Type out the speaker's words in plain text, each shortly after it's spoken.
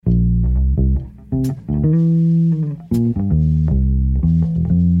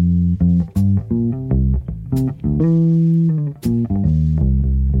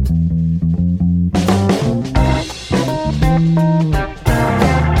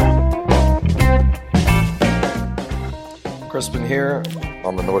Crispin here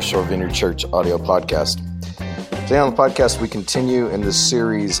on the North Shore Vineyard Church audio podcast. Today on the podcast, we continue in this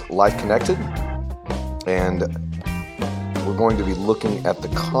series, Life Connected, and we're going to be looking at the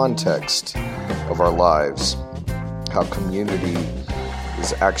context of our lives, how community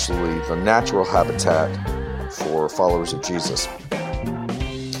is actually the natural habitat for followers of Jesus.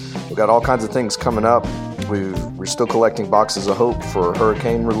 We've got all kinds of things coming up. We're still collecting boxes of hope for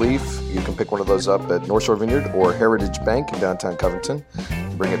hurricane relief. You can pick one of those up at North Shore Vineyard or Heritage Bank in downtown Covington.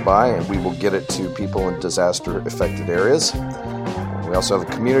 Bring it by and we will get it to people in disaster-affected areas. We also have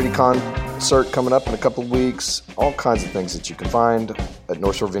a community concert coming up in a couple of weeks. All kinds of things that you can find at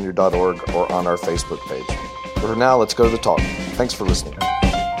northshorevineyard.org or on our Facebook page. But for now, let's go to the talk. Thanks for listening.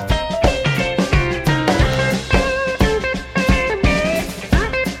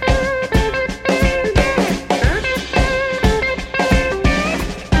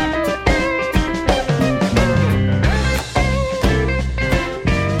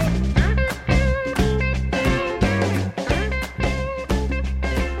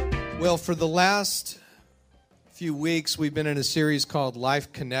 Well, for the last few weeks, we've been in a series called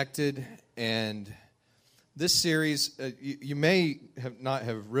Life Connected, and this series, you may not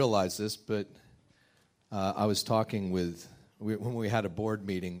have realized this, but I was talking when we had a board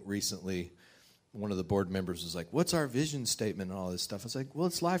meeting recently, one of the board members was like, "What's our vision statement and all this stuff?" I was like, "Well,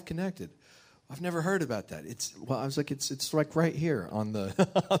 it's Life Connected." I've never heard about that. I was like, it's like right here on the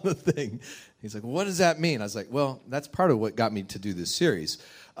on the thing. He's like, "What does that mean?" I was like, "Well, that's part of what got me to do this series."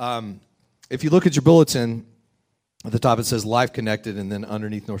 If you look at your bulletin, at the top it says Life Connected, and then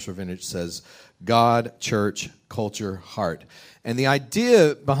underneath North Shore Vineyard says God, Church, Culture, Heart. And the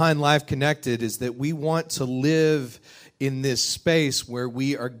idea behind Life Connected is that we want to live in this space where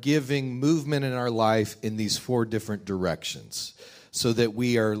we are giving movement in our life in these four different directions, so that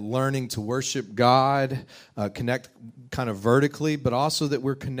we are learning to worship God, connect kind of vertically, but also that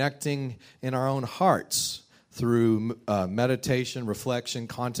we're connecting in our own hearts through meditation, reflection,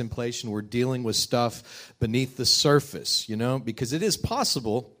 contemplation. We're dealing with stuff beneath the surface, because it is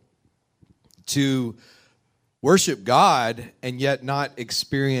possible to worship God and yet not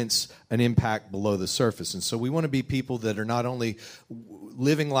experience an impact below the surface. And so we want to be people that are not only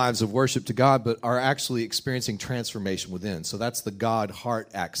living lives of worship to God, but are actually experiencing transformation within. So that's the God-heart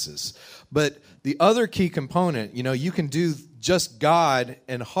axis. But the other key component, you can do just God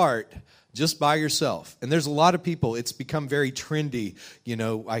and heart just by yourself. And there's a lot of people, it's become very trendy.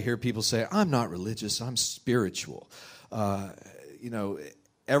 I hear people say, "I'm not religious, I'm spiritual."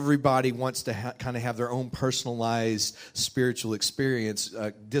 Everybody wants to kind of have their own personalized spiritual experience,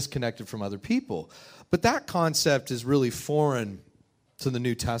 disconnected from other people. But that concept is really foreign to the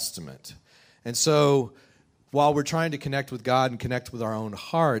New Testament. And so while we're trying to connect with God and connect with our own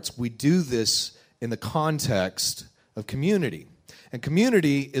hearts, we do this in the context of community. And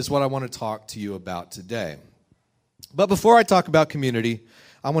community is what I want to talk to you about today. But before I talk about community,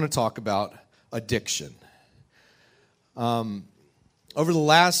 I want to talk about addiction. Over the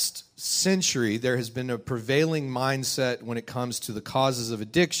last century, there has been a prevailing mindset when it comes to the causes of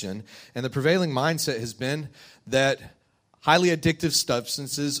addiction, and the prevailing mindset has been that highly addictive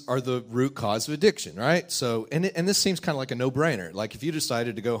substances are the root cause of addiction, right? So, and this seems kind of like a no-brainer. Like if you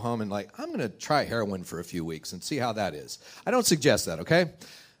decided to go home and I'm going to try heroin for a few weeks and see how that is. I don't suggest that, okay?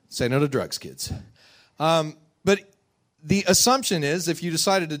 Say no to drugs, kids. But the assumption is if you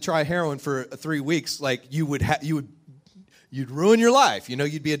decided to try heroin for 3 weeks, you'd ruin your life.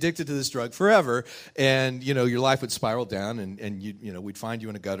 You'd be addicted to this drug forever, and your life would spiral down, and we'd find you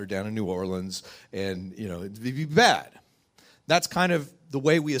in a gutter down in New Orleans, and it'd be bad. That's kind of the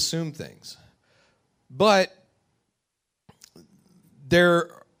way we assume things. But there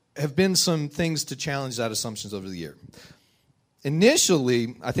have been some things to challenge that assumptions over the year.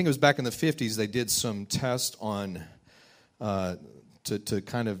 Initially, I think it was back in the 50s, they did some tests on to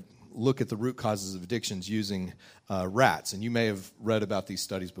kind of look at the root causes of addictions using rats. And you may have read about these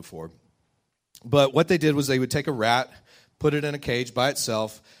studies before. But what they did was they would take a rat, put it in a cage by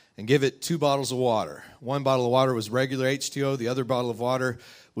itself, and give it 2 bottles of water. One bottle of water was regular H2O. The other bottle of water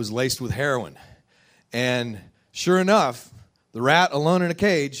was laced with heroin. And sure enough, the rat alone in a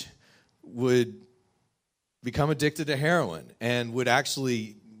cage would become addicted to heroin and would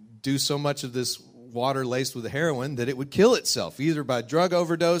actually do so much of this water laced with heroin that it would kill itself, either by drug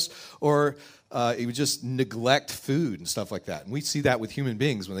overdose or it would just neglect food and stuff like that. And we see that with human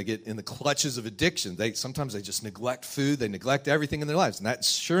beings when they get in the clutches of addiction. Sometimes they just neglect food, they neglect everything in their lives. And that's,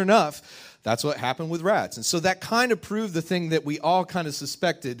 sure enough, that's what happened with rats. And so that kind of proved the thing that we all kind of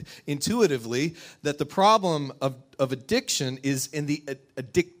suspected intuitively, that the problem of addiction is in the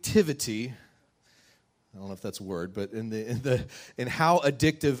addictivity I don't know if that's a word, but in how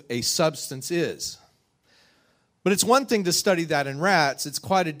addictive a substance is. But it's one thing to study that in rats. It's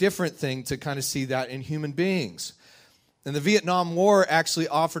quite a different thing to kind of see that in human beings. And the Vietnam War actually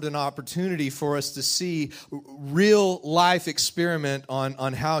offered an opportunity for us to see real life experiment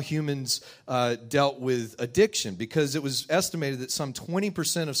on how humans dealt with addiction, because it was estimated that some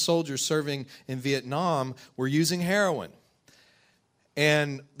 20% of soldiers serving in Vietnam were using heroin.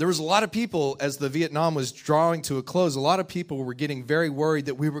 And there was a lot of people, as the Vietnam was drawing to a close, a lot of people were getting very worried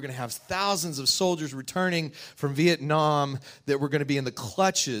that we were going to have thousands of soldiers returning from Vietnam that were going to be in the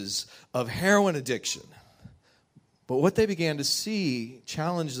clutches of heroin addiction. But what they began to see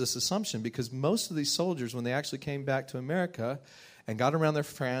challenged this assumption, because most of these soldiers, when they actually came back to America and got around their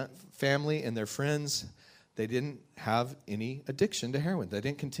family and their friends, they didn't have any addiction to heroin. They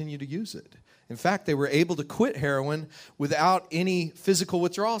didn't continue to use it. In fact, they were able to quit heroin without any physical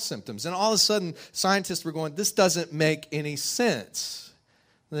withdrawal symptoms. And all of a sudden, scientists were going, this doesn't make any sense.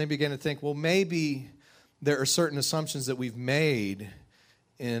 And they began to think, well, maybe there are certain assumptions that we've made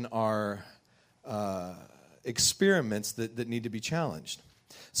in our experiments that need to be challenged.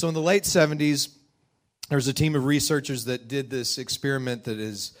 So in the late 70s, there was a team of researchers that did this experiment that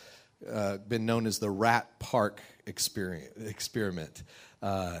has been known as the Rat Park experiment,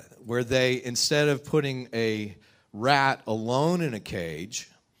 where they, instead of putting a rat alone in a cage,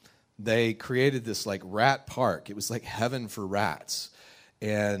 they created this like rat park. It was like heaven for rats.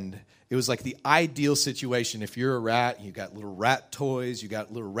 And it was like the ideal situation. If you're a rat, you got little rat toys, you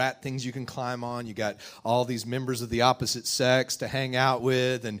got little rat things you can climb on, you got all these members of the opposite sex to hang out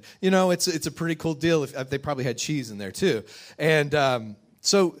with, and it's a pretty cool deal. They probably had cheese in there too. And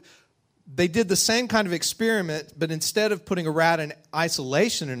so they did the same kind of experiment, but instead of putting a rat in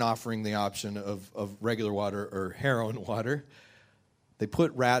isolation and offering the option of regular water or heroin water, they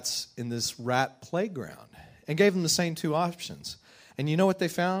put rats in this rat playground and gave them the same two options. And you know what they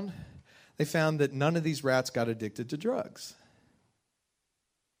found? They found that none of these rats got addicted to drugs.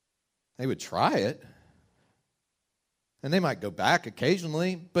 They would try it, and they might go back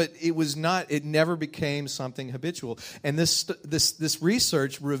occasionally, but it never became something habitual. And this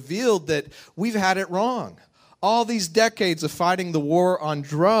research revealed that we've had it wrong. All these decades of fighting the war on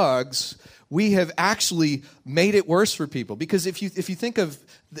drugs, we have actually made it worse for people. Because if you think of,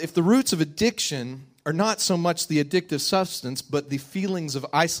 if the roots of addiction are not so much the addictive substance, but the feelings of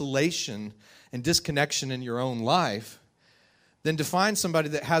isolation and disconnection in your own life, then to find somebody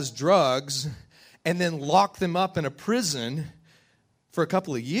that has drugs and then lock them up in a prison for a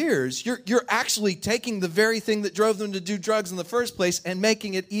couple of years, you're actually taking the very thing that drove them to do drugs in the first place and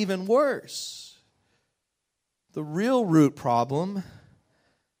making it even worse. The real root problem,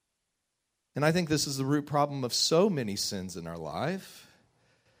 and I think this is the root problem of so many sins in our life,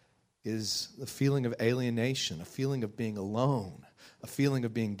 is the feeling of alienation, a feeling of being alone, a feeling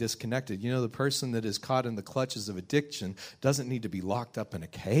of being disconnected. The person that is caught in the clutches of addiction doesn't need to be locked up in a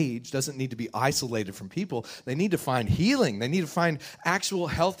cage, doesn't need to be isolated from people. They need to find healing. They need to find actual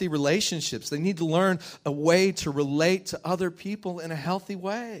healthy relationships. They need to learn a way to relate to other people in a healthy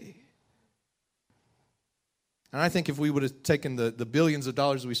way. And I think if we would have taken the billions of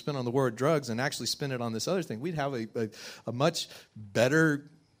dollars we spent on the war of drugs and actually spent it on this other thing, we'd have a much better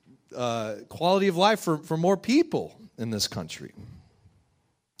quality of life for more people in this country.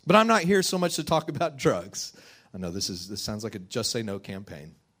 But I'm not here so much to talk about drugs. I know this sounds like a Just Say No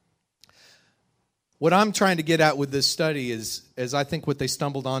campaign. What I'm trying to get at with this study is I think what they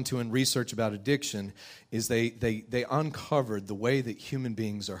stumbled onto in research about addiction is they uncovered the way that human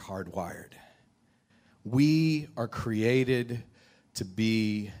beings are hardwired. We are created to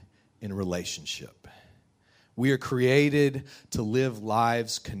be in a relationship. We are created to live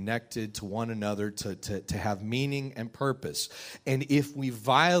lives connected to one another, to have meaning and purpose. And if we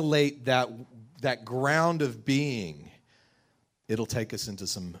violate that ground of being, it'll take us into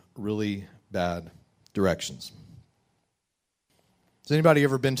some really bad directions. Has anybody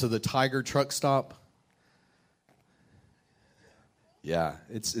ever been to the Tiger truck stop? Yeah,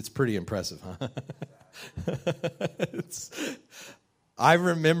 it's pretty impressive, huh? I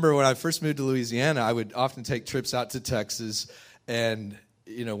remember when I first moved to Louisiana, I would often take trips out to Texas, and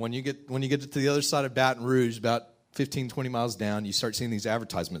when you get to the other side of Baton Rouge, about 15, 20 miles down, you start seeing these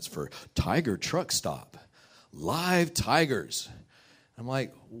advertisements for Tiger truck stop, live tigers. I'm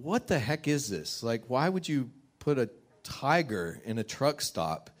like, what the heck is this? Like, why would you put a tiger in a truck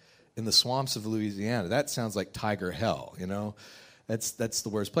stop in the swamps of Louisiana? That sounds like tiger hell, That's the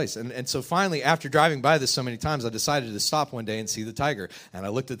worst place. And so finally, after driving by this so many times, I decided to stop one day and see the tiger. And I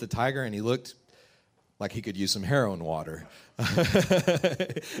looked at the tiger, and he looked like he could use some heroin water.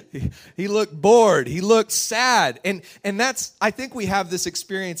 He looked bored. He looked sad. And that's, I think we have this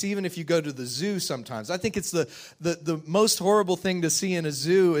experience even if you go to the zoo sometimes. I think it's the most horrible thing to see in a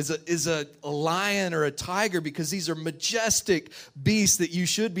zoo is a lion or a tiger, because these are majestic beasts that you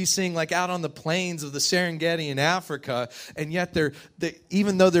should be seeing like out on the plains of the Serengeti in Africa. And yet they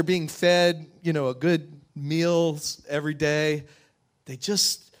even though they're being fed, a good meals every day,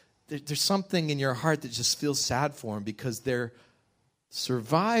 there's something in your heart that just feels sad for them because they're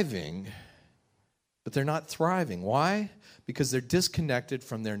surviving, but they're not thriving. Why? Because they're disconnected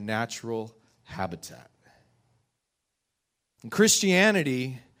from their natural habitat. And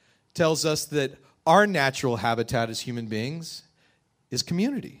Christianity tells us that our natural habitat as human beings is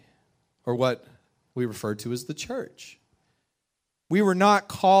community, or what we refer to as the church. We were not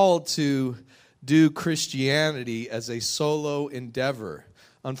called to do Christianity as a solo endeavor.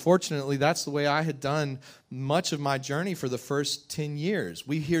 Unfortunately, that's the way I had done much of my journey for the first 10 years.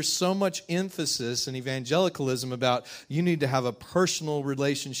 We hear so much emphasis in evangelicalism about you need to have a personal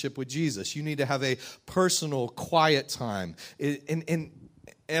relationship with Jesus. You need to have a personal quiet time. And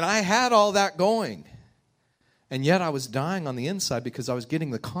I had all that going. And yet I was dying on the inside because I was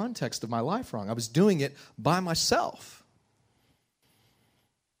getting the context of my life wrong. I was doing it by myself.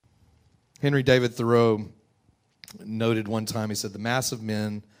 Henry David Thoreau noted one time, he said, the mass of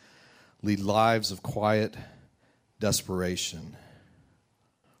men lead lives of quiet desperation.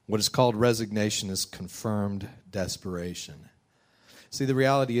 What is called resignation is confirmed desperation. See, the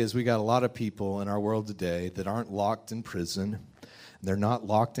reality is we got a lot of people in our world today that aren't locked in prison. They're not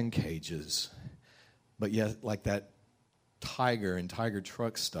locked in cages. But yet, like that tiger in Tiger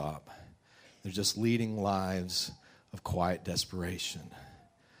Truck Stop, they're just leading lives of quiet desperation,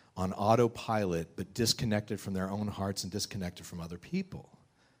 on autopilot, but disconnected from their own hearts and disconnected from other people.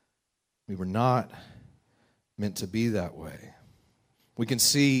 We were not meant to be that way. We can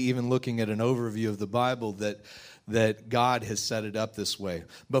see, even looking at an overview of the Bible, that God has set it up this way.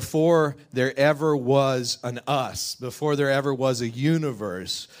 Before there ever was an us, before there ever was a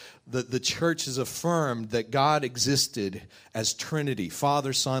universe, the church has affirmed that God existed as Trinity,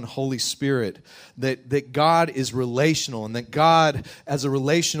 Father, Son, Holy Spirit, that God is relational, and that God, as a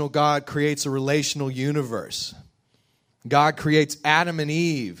relational God, creates a relational universe. God creates Adam and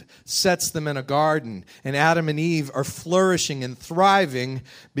Eve, sets them in a garden, and Adam and Eve are flourishing and thriving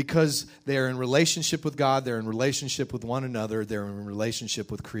because they're in relationship with God, they're in relationship with one another, they're in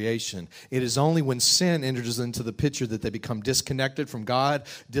relationship with creation. It is only when sin enters into the picture that they become disconnected from God,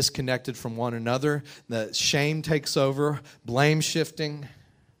 disconnected from one another, that shame takes over, blame shifting.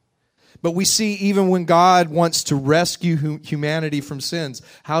 But we see even when God wants to rescue humanity from sins,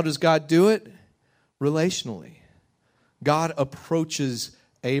 how does God do it? Relationally. God approaches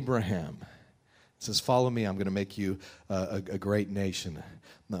Abraham. He says, follow me, I'm going to make you a great nation.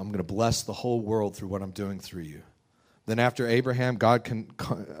 I'm going to bless the whole world through what I'm doing through you. Then after Abraham, God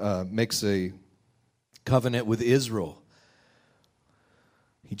makes a covenant with Israel.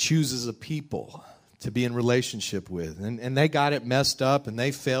 He chooses a people to be in relationship with. And they got it messed up, and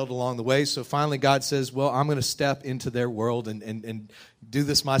they failed along the way. So finally God says, well, I'm going to step into their world and do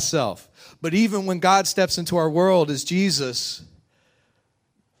this myself. But even when God steps into our world as Jesus,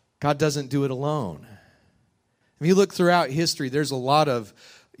 God doesn't do it alone. If you look throughout history, there's a lot of,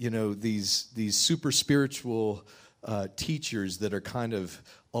 these super spiritual teachers that are kind of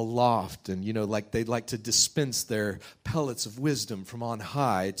aloft, and like they like to dispense their pellets of wisdom from on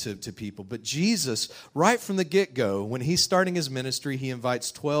high to people. But Jesus, right from the get-go, when he's starting his ministry, he invites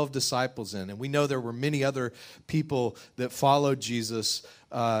 12 disciples in. And we know there were many other people that followed Jesus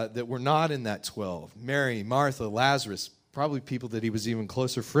that were not in that 12. Mary, Martha, Lazarus, probably people that he was even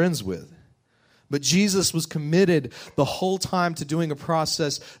closer friends with. But Jesus was committed the whole time to doing a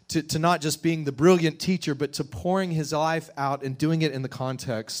process, to not just being the brilliant teacher, but to pouring his life out and doing it in the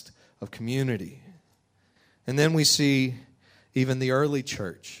context of community. And then we see even the early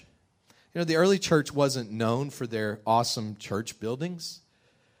church. The early church wasn't known for their awesome church buildings.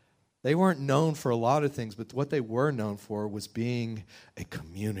 They weren't known for a lot of things, but what they were known for was being a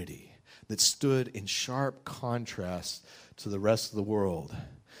community that stood in sharp contrast to the rest of the world.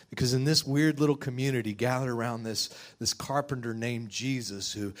 Because in this weird little community gathered around this carpenter named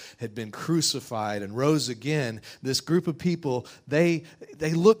Jesus, who had been crucified and rose again, this group of people, they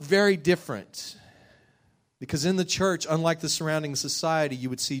look very different. Because in the church, unlike the surrounding society, you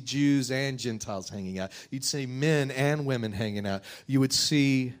would see Jews and Gentiles hanging out. You'd see men and women hanging out. You would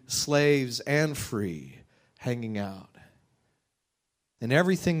see slaves and free hanging out. And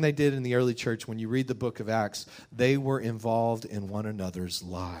everything they did in the early church, when you read the book of Acts, they were involved in one another's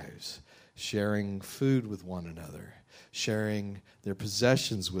lives, sharing food with one another, sharing their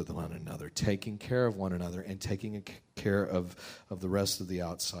possessions with one another, taking care of one another, and taking care of the rest of the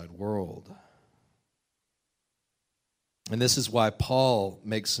outside world. And this is why Paul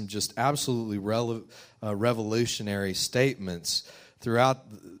makes some just absolutely revolutionary statements throughout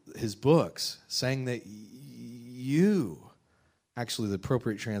his books, saying that actually the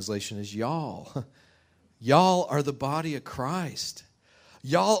appropriate translation is y'all. Y'all are the body of Christ.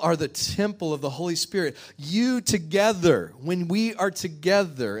 Y'all are the temple of the Holy Spirit. You together, when we are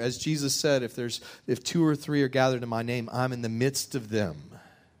together, as Jesus said, if 2 or 3 are gathered in my name, I'm in the midst of them.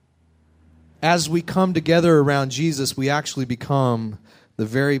 As we come together around Jesus, we actually become the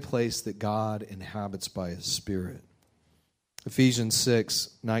very place that God inhabits by His Spirit. Ephesians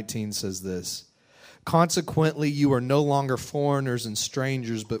 6:19 says this, "Consequently, you are no longer foreigners and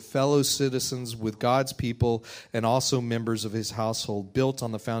strangers, but fellow citizens with God's people and also members of His household, built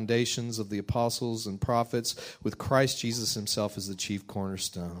on the foundations of the apostles and prophets, with Christ Jesus Himself as the chief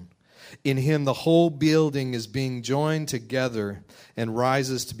cornerstone. In Him, the whole building is being joined together and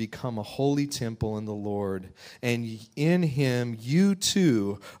rises to become a holy temple in the Lord. And in Him, you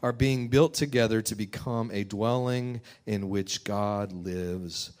too are being built together to become a dwelling in which God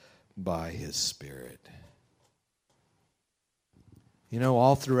lives by His Spirit." You know,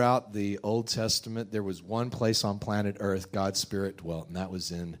 all throughout the Old Testament, there was one place on planet Earth God's Spirit dwelt, and that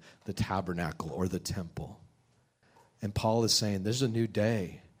was in the tabernacle or the temple. And Paul is saying, there's a new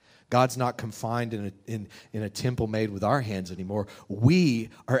day. God's not confined in a temple made with our hands anymore. We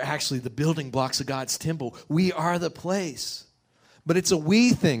are actually the building blocks of God's temple. We are the place. But it's a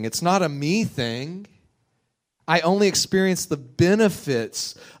we thing. It's not a me thing. I only experience the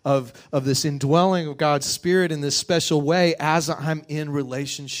benefits of this indwelling of God's Spirit in this special way as I'm in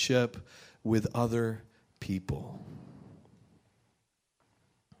relationship with other people.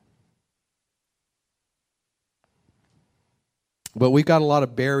 But we've got a lot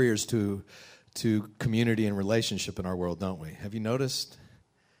of barriers to community and relationship in our world, don't we? Have you noticed?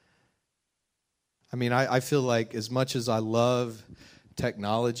 I mean, I feel like as much as I love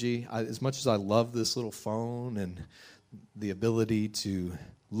technology, as much as I love this little phone and the ability to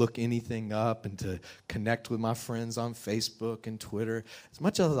look anything up and to connect with my friends on Facebook and Twitter, as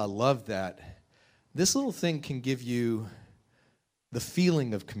much as I love that, this little thing can give you the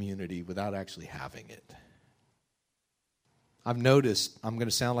feeling of community without actually having it. I've noticed, I'm going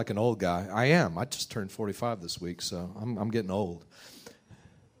to sound like an old guy. I am. I just turned 45 this week, so I'm getting old.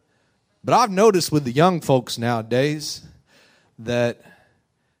 But I've noticed with the young folks nowadays that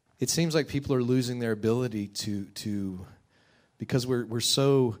it seems like people are losing their ability to because we're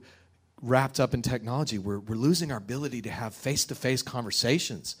so wrapped up in technology, we're losing our ability to have face-to-face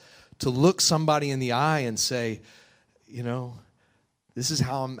conversations, to look somebody in the eye and say, you know, this is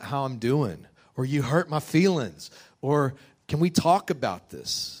how I'm doing, or you hurt my feelings, or can we talk about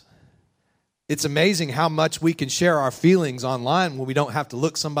this? It's amazing how much we can share our feelings online when we don't have to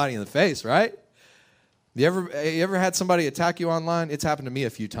look somebody in the face, right? You ever had somebody attack you online? It's happened to me a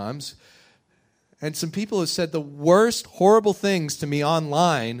few times. And some people have said the worst horrible things to me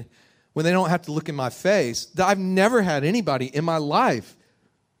online when they don't have to look in my face that I've never had anybody in my life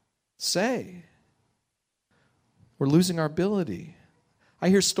say. We're losing our ability. I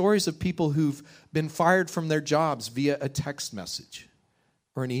hear stories of people who've been fired from their jobs via a text message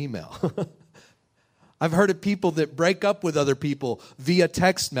or an email. I've heard of people that break up with other people via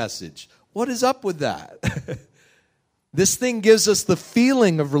text message. What is up with that? This thing gives us the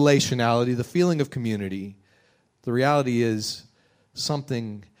feeling of relationality, the feeling of community. The reality is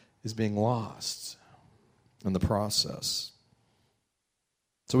something is being lost in the process.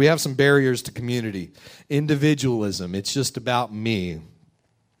 So we have some barriers to community. Individualism, it's just about me.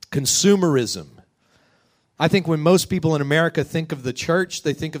 Consumerism. I think when most people in America think of the church,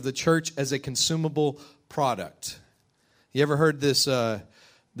 they think of the church as a consumable product. You ever heard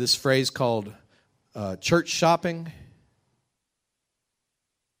this phrase called church shopping?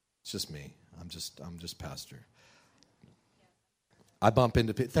 It's just me. I'm just pastor. I bump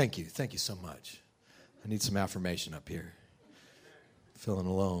into people. Thank you so much. I need some affirmation up here. Feeling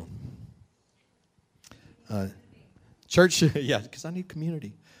alone. Church, yeah, because I need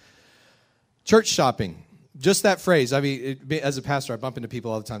community. Church shopping. Just that phrase. I mean, as a pastor, I bump into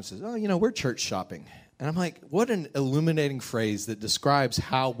people all the time and says, "Oh, you know, we're church shopping." And I'm like, what an illuminating phrase that describes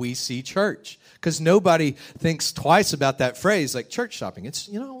how we see church. Because nobody thinks twice about that phrase, like church shopping. It's,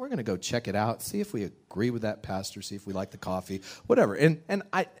 you know, we're going to go check it out, see if we agree with that pastor, see if we like the coffee, whatever. And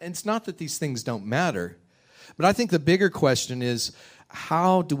it's not that these things don't matter, but I think the bigger question is,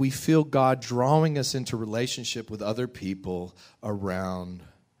 how do we feel God drawing us into relationship with other people around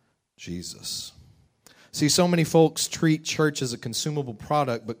Jesus. See, so many folks treat church as a consumable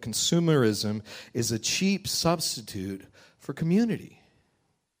product, but consumerism is a cheap substitute for community.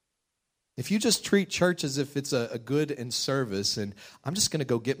 If you just treat church as if it's a good and service, and I'm just going to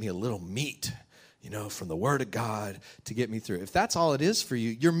go get me a little meat, from the Word of God to get me through. If that's all it is for you,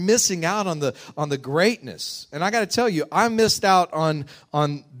 you're missing out on the greatness. And I got to tell you, I missed out on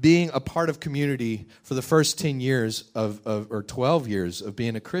being a part of community for the first 10 years or 12 years of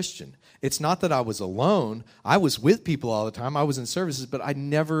being a Christian. It's not that I was alone. I was with people all the time. I was in services, but I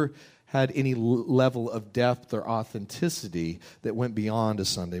never had any level of depth or authenticity that went beyond a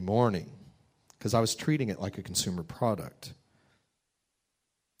Sunday morning because I was treating it like a consumer product.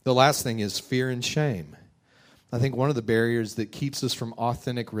 The last thing is fear and shame. I think one of the barriers that keeps us from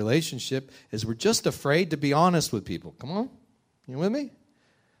authentic relationship is we're just afraid to be honest with people. Come on, you with me?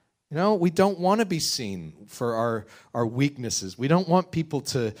 We don't want to be seen for our weaknesses. We don't want people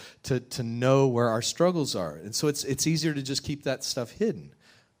to know where our struggles are. And so it's easier to just keep that stuff hidden.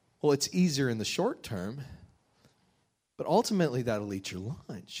 Well, it's easier in the short term, but ultimately that'll eat your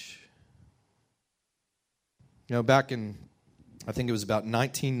lunch. Back in, I think it was about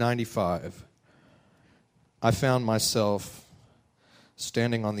 1995, I found myself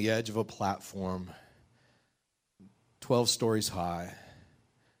standing on the edge of a platform 12 stories high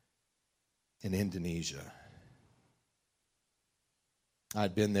in Indonesia.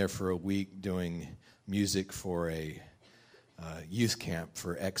 I'd been there for a week doing music for a youth camp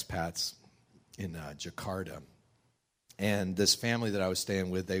for expats in Jakarta. And this family that I was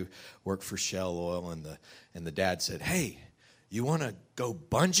staying with, they worked for Shell Oil, and the dad said, "Hey, you want to go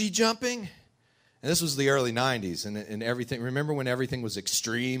bungee jumping?" And this was the early 90s, and everything. Remember when everything was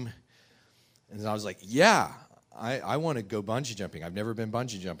extreme? And I was like, yeah, I want to go bungee jumping. I've never been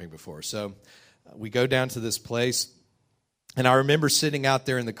bungee jumping before. So we go down to this place, and I remember sitting out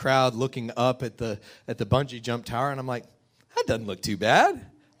there in the crowd looking up at the bungee jump tower, and I'm like, that doesn't look too bad.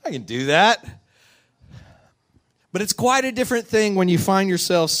 I can do that. But it's quite a different thing when you find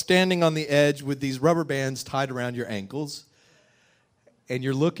yourself standing on the edge with these rubber bands tied around your ankles, and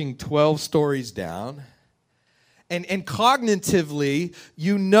you're looking 12 stories down. And cognitively,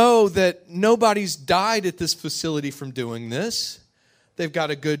 you know that nobody's died at this facility from doing this. They've got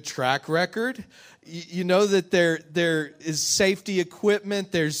a good track record. You know that there is safety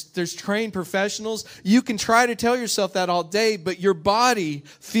equipment. There's trained professionals. You can try to tell yourself that all day, but your body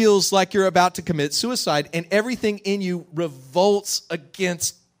feels like you're about to commit suicide, and everything in you revolts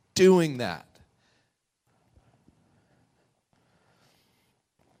against doing that.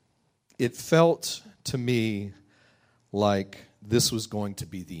 It felt to me like this was going to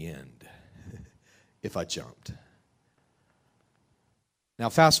be the end if I jumped. Now,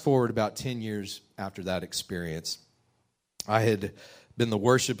 fast forward about 10 years after that experience, I had been the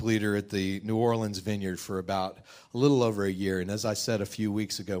worship leader at the New Orleans Vineyard for about a little over a year. And as I said a few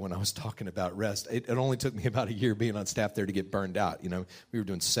weeks ago when I was talking about rest, it only took me about a year being on staff there to get burned out. We were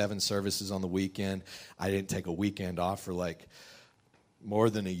doing 7 services on the weekend. I didn't take a weekend off for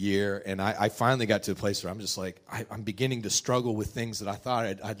more than a year, and I finally got to a place where I'm just like, I'm beginning to struggle with things that I thought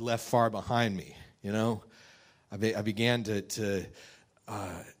I'd left far behind me, I began to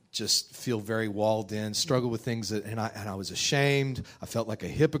just feel very walled in, struggle with things, and I was ashamed. I felt like a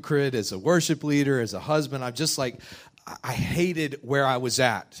hypocrite as a worship leader, as a husband. I'm just like, I hated where I was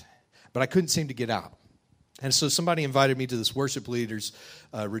at, but I couldn't seem to get out. And so somebody invited me to this worship leaders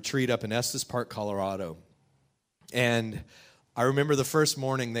retreat up in Estes Park, Colorado, and I remember the first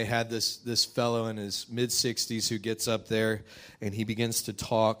morning they had this fellow in his mid-60s who gets up there and he begins to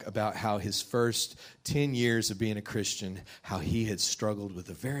talk about how his first 10 years of being a Christian, how he had struggled with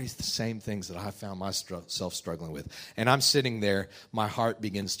the very same things that I found myself struggling with. And I'm sitting there, my heart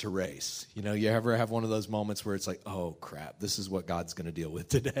begins to race. You ever have one of those moments where it's like, oh crap, this is what God's going to deal with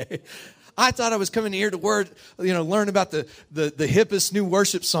today. I thought I was coming here to learn about the hippest new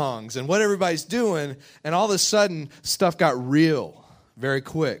worship songs and what everybody's doing, and all of a sudden stuff got real very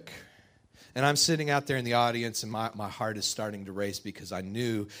quick. And I'm sitting out there in the audience, and my heart is starting to race because I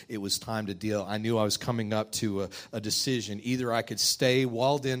knew it was time to deal. I knew I was coming up to a decision. Either I could stay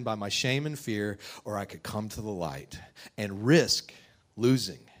walled in by my shame and fear, or I could come to the light and risk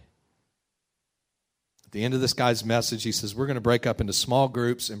losing. At the end of this guy's message, he says, we're going to break up into small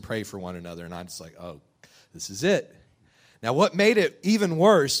groups and pray for one another. And I'm just like, oh, this is it. Now, what made it even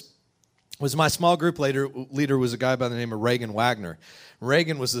worse was my small group leader was a guy by the name of Reagan Wagner.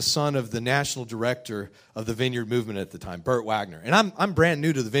 Reagan was the son of the national director of the Vineyard movement at the time, Burt Wagner. And I'm brand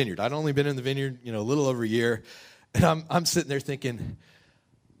new to the Vineyard. I'd only been in the Vineyard, a little over a year. And I'm sitting there thinking,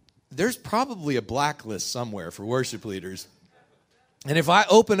 there's probably a blacklist somewhere for worship leaders. And if I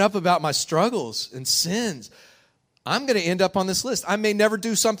open up about my struggles and sins, I'm going to end up on this list. I may never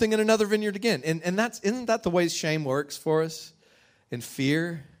do something in another vineyard again. And isn't that the way shame works for us? And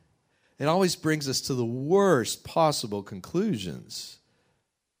fear? It always brings us to the worst possible conclusions.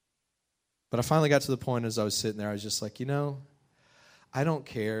 But I finally got to the point as I was sitting there, I was just like, I don't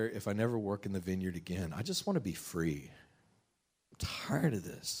care if I never work in the vineyard again. I just want to be free. I'm tired of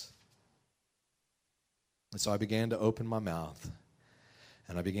this. And so I began to open my mouth.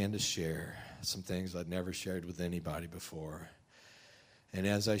 And I began to share some things I'd never shared with anybody before. And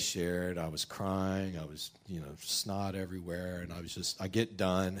as I shared, I was crying. I was, snot everywhere. And I get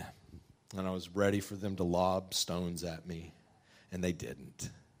done. And I was ready for them to lob stones at me. And they didn't.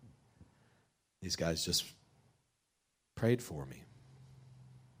 These guys just prayed for me.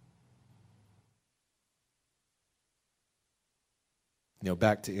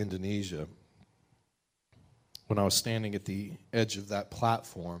 Back to Indonesia. When I was standing at the edge of that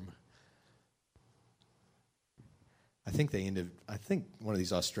platform, I think one of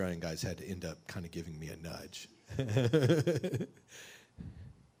these Australian guys had to end up kind of giving me a nudge.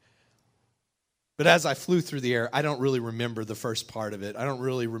 But as I flew through the air, I don't really remember the first part of it. I don't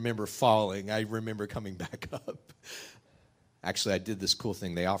really remember falling. I remember coming back up. Actually, I did this cool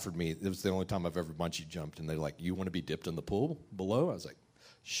thing. They offered me, it was the only time I've ever bungee jumped, and they're like, you want to be dipped in the pool below? I was like,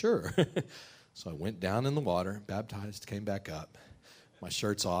 sure. So I went down in the water, baptized, came back up. My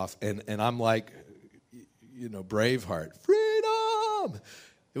shirt's off, and I'm like, Braveheart, freedom!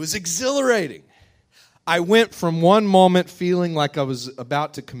 It was exhilarating. I went from one moment feeling like I was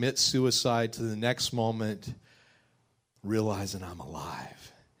about to commit suicide to the next moment realizing I'm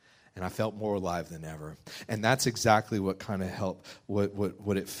alive. And I felt more alive than ever. And that's exactly what kind of helped,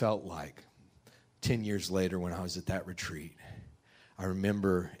 what it felt like 10 years later when I was at that retreat. I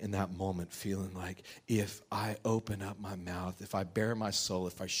remember in that moment feeling like if I open up my mouth, if I bare my soul,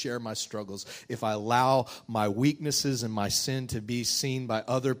 if I share my struggles, if I allow my weaknesses and my sin to be seen by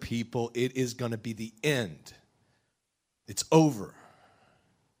other people, it is going to be the end. It's over.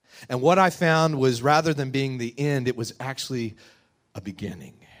 And what I found was rather than being the end, it was actually a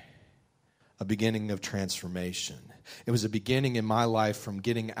beginning of transformation. It was a beginning in my life from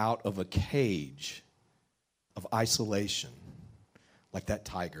getting out of a cage of isolation. Like that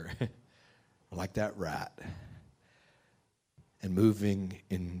tiger, or like that rat, and moving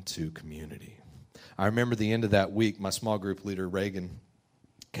into community. I remember the end of that week, my small group leader, Reagan,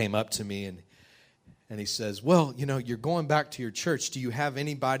 came up to me and he says, well, you're going back to your church. Do you have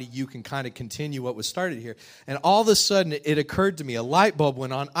anybody you can kind of continue what was started here? And all of a sudden, it occurred to me, a light bulb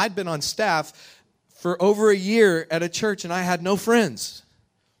went on. I'd been on staff for over a year at a church, and I had no friends.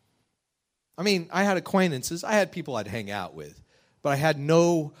 I had acquaintances. I had people I'd hang out with. But I had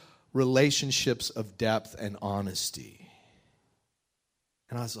no relationships of depth and honesty.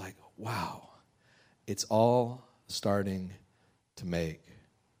 And I was like, wow, it's all starting to make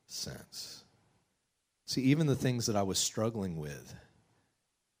sense. See, even the things that I was struggling with,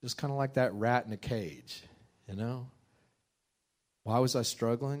 just kind of like that rat in a cage, Why was I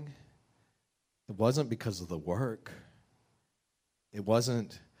struggling? It wasn't because of the work. It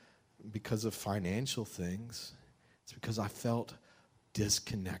wasn't because of financial things. It's because I felt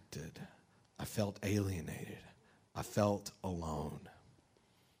disconnected. I felt alienated. I felt alone.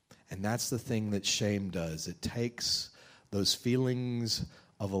 And that's the thing that shame does. It takes those feelings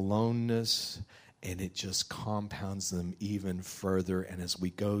of aloneness and it just compounds them even further. And as we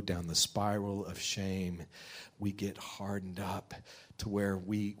go down the spiral of shame, we get hardened up to where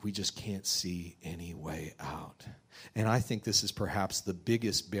we just can't see any way out. And I think this is perhaps the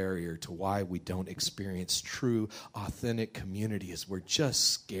biggest barrier to why we don't experience true, authentic community is we're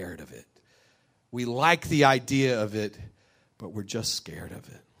just scared of it. We like the idea of it, but we're just scared of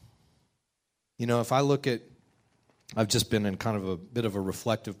it. If I look at, I've just been in kind of a bit of a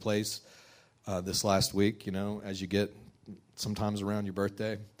reflective place this last week, as you get sometimes around your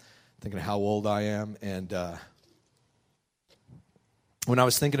birthday, thinking of how old I am. And when I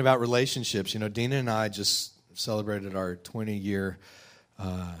was thinking about relationships, Dina and I just celebrated our 20-year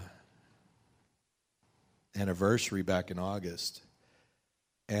anniversary back in August.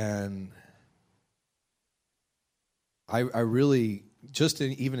 And I really,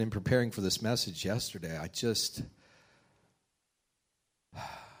 even in preparing for this message yesterday,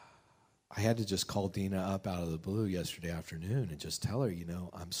 I had to just call Dina up out of the blue yesterday afternoon and just tell her,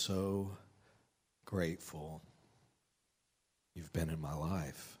 I'm so grateful you've been in my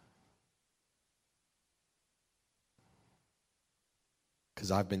life.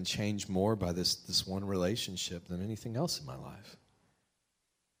 Because I've been changed more by this one relationship than anything else in my life.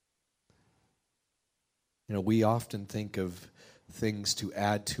 We often think of things to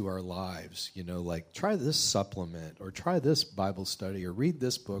add to our lives, like try this supplement or try this Bible study or read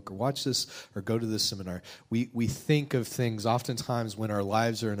this book or watch this or go to this seminar. We think of things oftentimes when our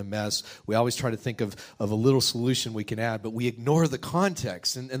lives are in a mess. We always try to think of a little solution we can add, but we ignore the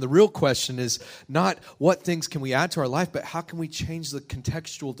context. And the real question is not what things can we add to our life, but how can we change the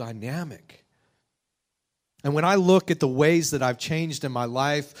contextual dynamic? And when I look at the ways that I've changed in my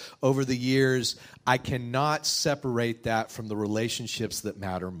life over the years, I cannot separate that from the relationships that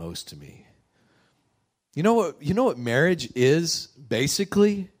matter most to me. You know what marriage is,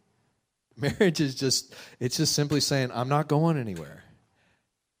 basically? Marriage is just simply saying, I'm not going anywhere.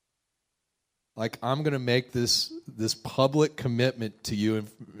 Like, I'm going to make this public commitment to you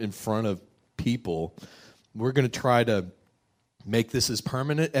in front of people. We're going to try to make this as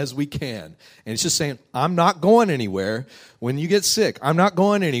permanent as we can. And it's just saying, I'm not going anywhere when you get sick. I'm not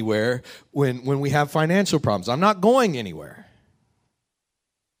going anywhere when we have financial problems. I'm not going anywhere.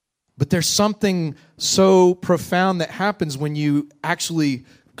 But there's something so profound that happens when you actually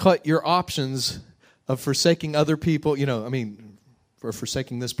cut your options of forsaking other people, for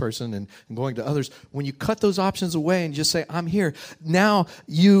forsaking this person and going to others. When you cut those options away and just say, I'm here, now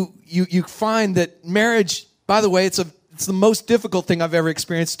you find that marriage, by the way, it's the most difficult thing I've ever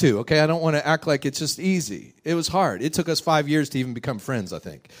experienced too, okay? I don't want to act like it's just easy. It was hard. It took us 5 years to even become friends, I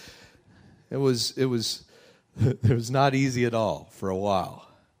think. It was not easy at all for a while.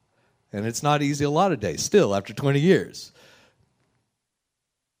 And it's not easy a lot of days still after 20 years.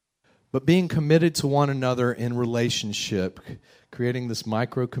 But being committed to one another in relationship, creating this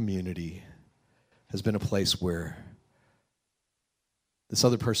micro community, has been a place where this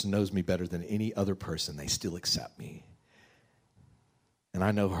other person knows me better than any other person. They still accept me. And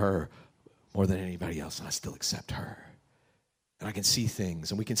I know her more than anybody else, and I still accept her. And I can see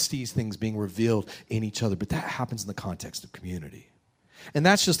things, and we can see things being revealed in each other, but that happens in the context of community. And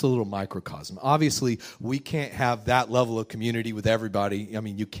that's just a little microcosm. Obviously, we can't have that level of community with everybody. I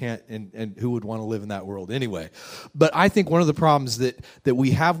mean, you can't, and who would want to live in that world anyway? But I think one of the problems that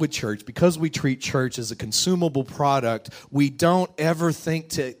we have with church, because we treat church as a consumable product, we don't ever think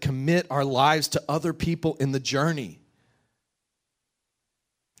to commit our lives to other people in the journey.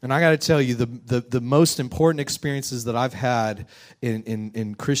 And I got to tell you, the most important experiences that I've had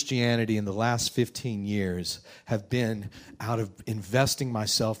in Christianity in the last 15 years have been out of investing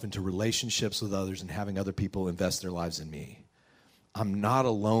myself into relationships with others and having other people invest their lives in me. I'm not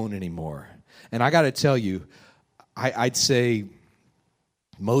alone anymore. And I got to tell you, I'd say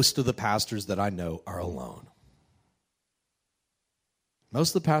most of the pastors that I know are alone.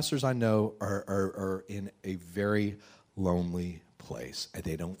 Most of the pastors I know are in a very lonely place, and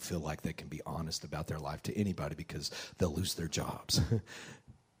they don't feel like they can be honest about their life to anybody because they'll lose their jobs.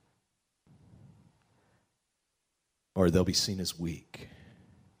 Or they'll be seen as weak.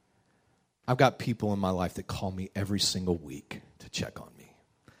 I've got people in my life that call me every single week to check on me.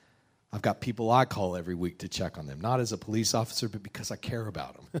 I've got people I call every week to check on them, not as a police officer, but because I care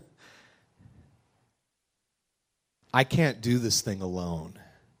about them. I can't do this thing alone,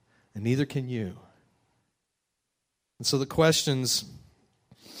 and neither can you. And so the questions,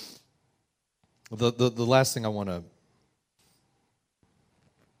 the last thing I want to,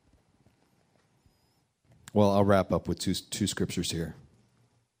 I'll wrap up with two scriptures here.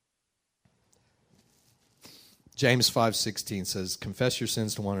 James 5:16 says, confess your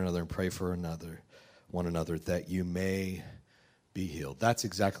sins to one another and pray for one another that you may be healed. That's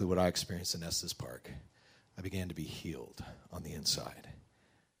exactly what I experienced in Estes Park. I began to be healed on the inside.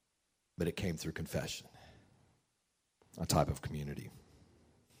 But it came through confession. A type of community.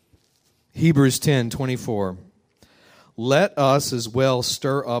 Hebrews 10:24. Let us as well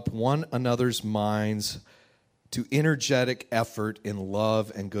stir up one another's minds to energetic effort in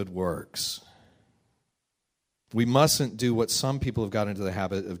love and good works. We mustn't do what some people have got into the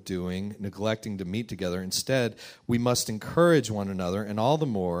habit of doing, neglecting to meet together. Instead, we must encourage one another, and all the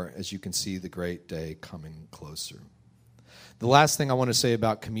more as you can see the great day coming closer. The last thing I want to say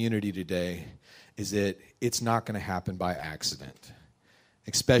about community today is that it's not going to happen by accident,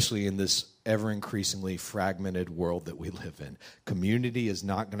 especially in this ever-increasingly fragmented world that we live in. Community is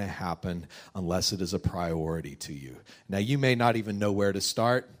not going to happen unless it is a priority to you. Now, you may not even know where to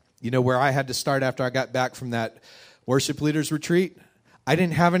start. You know where I had to start after I got back from that worship leaders retreat? I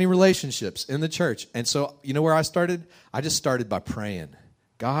didn't have any relationships in the church. And so, you know where I started? I just started by praying.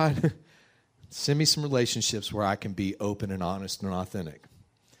 God, send me some relationships where I can be open and honest and authentic.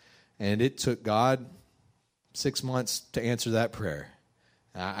 And it took God 6 months to answer that prayer.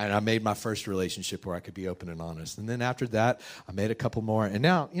 And I made my first relationship where I could be open and honest. And then after that, I made a couple more. And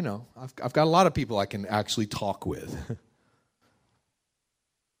now, I've got a lot of people I can actually talk with.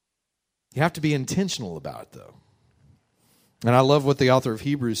 You have to be intentional about it, though. And I love what the author of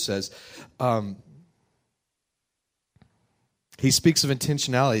Hebrews says. He speaks of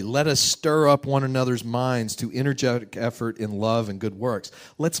intentionality. Let us stir up one another's minds to energetic effort in love and good works.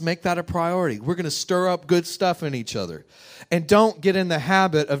 Let's make that a priority. We're going to stir up good stuff in each other. And don't get in the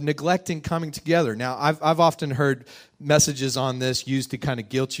habit of neglecting coming together. Now, I've often heard messages on this used to kind of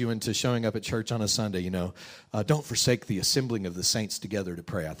guilt you into showing up at church on a Sunday, don't forsake the assembling of the saints together to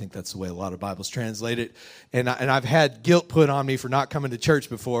pray. I think that's the way a lot of Bibles translate it. And I've had guilt put on me for not coming to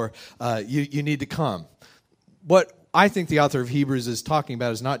church before. You need to come. What I think the author of Hebrews is talking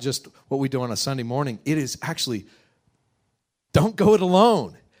about is not just what we do on a Sunday morning. It is actually, don't go it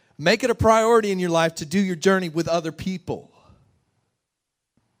alone. Make it a priority in your life to do your journey with other people.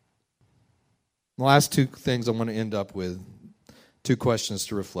 The last two things I want to end up with, two questions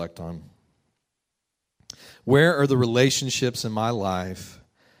to reflect on. Where are the relationships in my life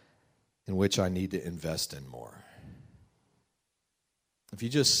in which I need to invest in more? If you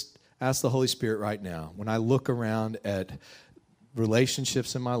just ask the Holy Spirit right now, when I look around at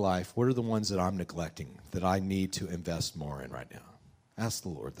relationships in my life, what are the ones that I'm neglecting that I need to invest more in right now? Ask the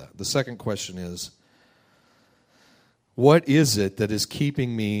Lord that. The second question is, what is it that is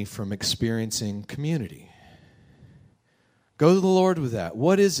keeping me from experiencing community? Go to the Lord with that.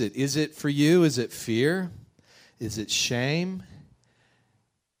 What is it? Is it for you? Is it fear? Is it shame?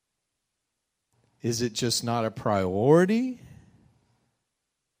 Is it just not a priority?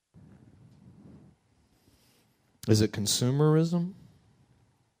 Is it consumerism?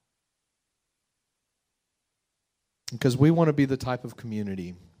 Because we want to be the type of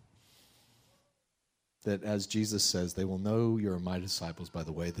community that, as Jesus says, they will know you're my disciples by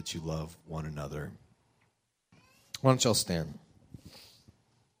the way that you love one another. Why don't y'all stand?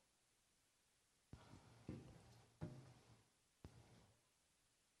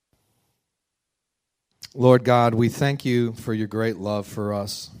 Lord God, we thank you for your great love for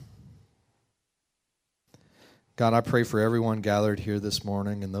us. God, I pray for everyone gathered here this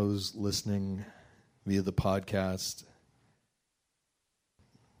morning and those listening via the podcast.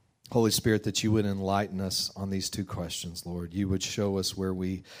 Holy Spirit, that you would enlighten us on these two questions, Lord. You would show us where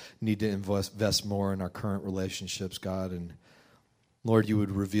we need to invest more in our current relationships, God. And Lord, you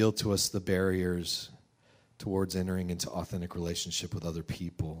would reveal to us the barriers towards entering into authentic relationship with other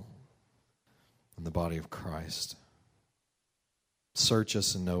people in the body of Christ. Search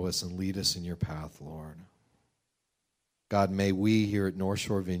us and know us and lead us in your path, Lord. God, may we here at North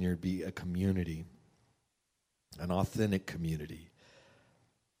Shore Vineyard be a community, an authentic community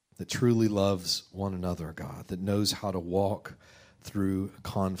that truly loves one another, God, that knows how to walk through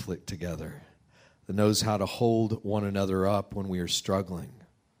conflict together, that knows how to hold one another up when we are struggling,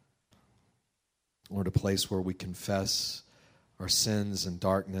 Lord, a place where we confess our sins and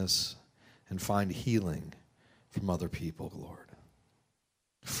darkness and find healing from other people, Lord.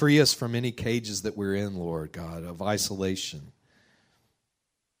 Free us from any cages that we're in, Lord God, of isolation,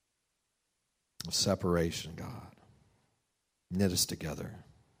 of separation, God. Knit us together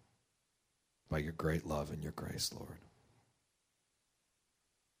by your great love and your grace, Lord.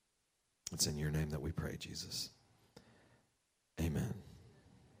 It's in your name that we pray, Jesus. Amen.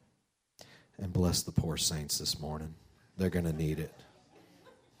 And bless the poor saints this morning. They're going to need it.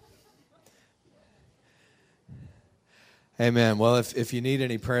 Amen. Well, if you need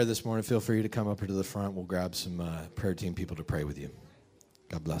any prayer this morning, feel free to come up here to the front. We'll grab some prayer team people to pray with you.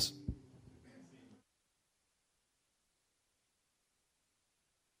 God bless.